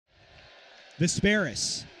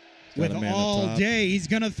Vesperis with all day. He's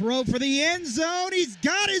going to throw for the end zone. He's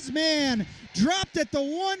got his man. Dropped at the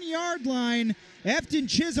 1 yard line. Efton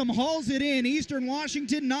Chism hauls it in. Eastern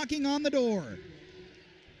Washington knocking on the door.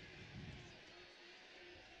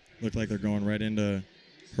 Look like they're going right into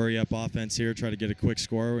hurry-up offense here, try to get a quick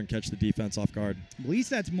score and catch the defense off guard. At least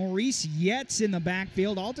that's Maurice Yetz in the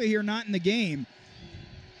backfield. Alta here not in the game.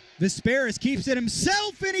 Vesperis keeps it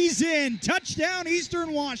himself, and he's in. Touchdown,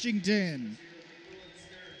 Eastern Washington.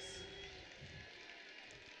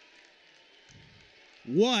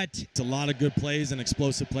 What? It's a lot of good plays and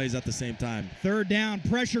explosive plays at the same time. Third down,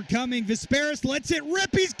 pressure coming. Vesperis lets it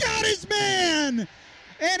rip. He's got his man.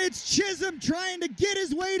 And it's Chism trying to get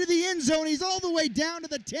his way to the end zone. He's all the way down to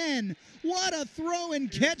the 10. What a throw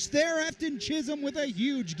and catch there. Efton Chism with a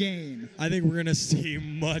huge gain. I think we're going to see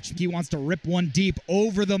much. He wants to rip one deep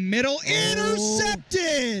over the middle.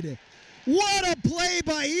 Intercepted. What a play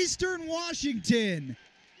by Eastern Washington.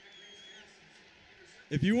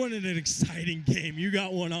 If you wanted an exciting game, you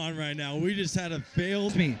got one on right now. We just had a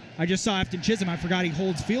failed. I just saw Efton Chism. I forgot he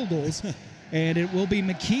holds field goals. And it will be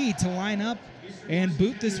McKee to line up and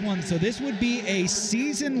boot this one. So this would be a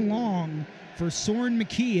season long for Soren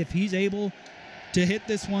McKee if he's able to hit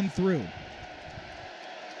this one through.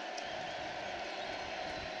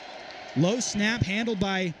 Low snap handled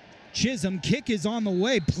by Chism. Kick is on the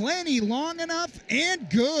way. Plenty long enough and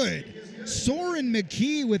good. Soren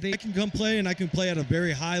McKee with a... I can come play, and I can play at a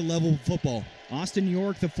very high level of football. Austin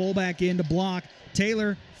York, the fullback, in to block.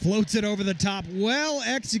 Taylor floats it over the top. Well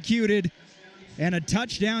executed. And a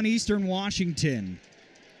touchdown, Eastern Washington.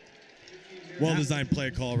 Well-designed play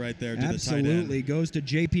call right there to the tight end. Absolutely. Goes to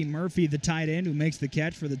J.P. Murphy, the tight end, who makes the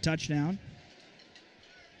catch for the touchdown.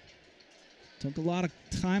 Took a lot of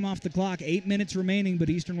time off the clock. 8 minutes remaining, but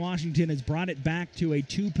Eastern Washington has brought it back to a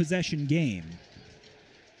two-possession game.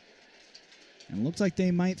 And it looks like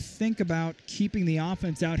they might think about keeping the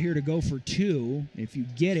offense out here to go for two. If you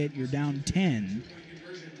get it, you're down 10.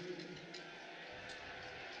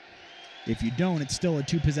 If you don't, it's still a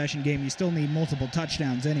two-possession game. You still need multiple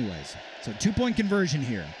touchdowns anyways. So two-point conversion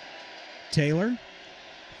here. Taylor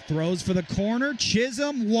throws for the corner.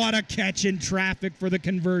 Chism, what a catch in traffic for the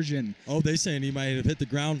conversion. Oh, they saying he might have hit the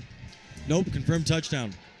ground. Nope, confirmed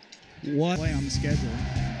touchdown. What play on the schedule.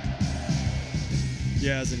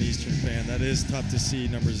 Yeah, as an Eastern fan, that is tough to see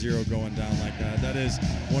number 0 going down like that. That is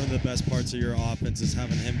one of the best parts of your offense, is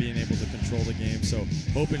having him being able to control the game. So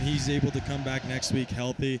hoping he's able to come back next week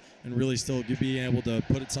healthy and really still being able to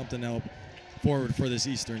put something else forward for this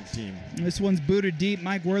Eastern team. This one's booted deep.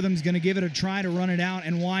 Mike Wortham's going to give it a try to run it out,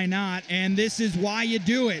 and why not? And this is why you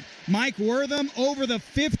do it. Mike Wortham over the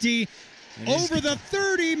 50, over the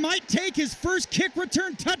 30, might take his first kick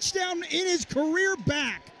return touchdown in his career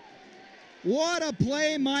back. What a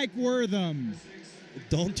play, Mike Wortham.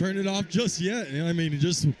 Don't turn it off just yet. You know, I mean,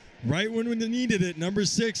 just right when they needed it, number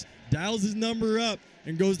 6 dials his number up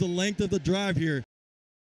and goes the length of the drive here.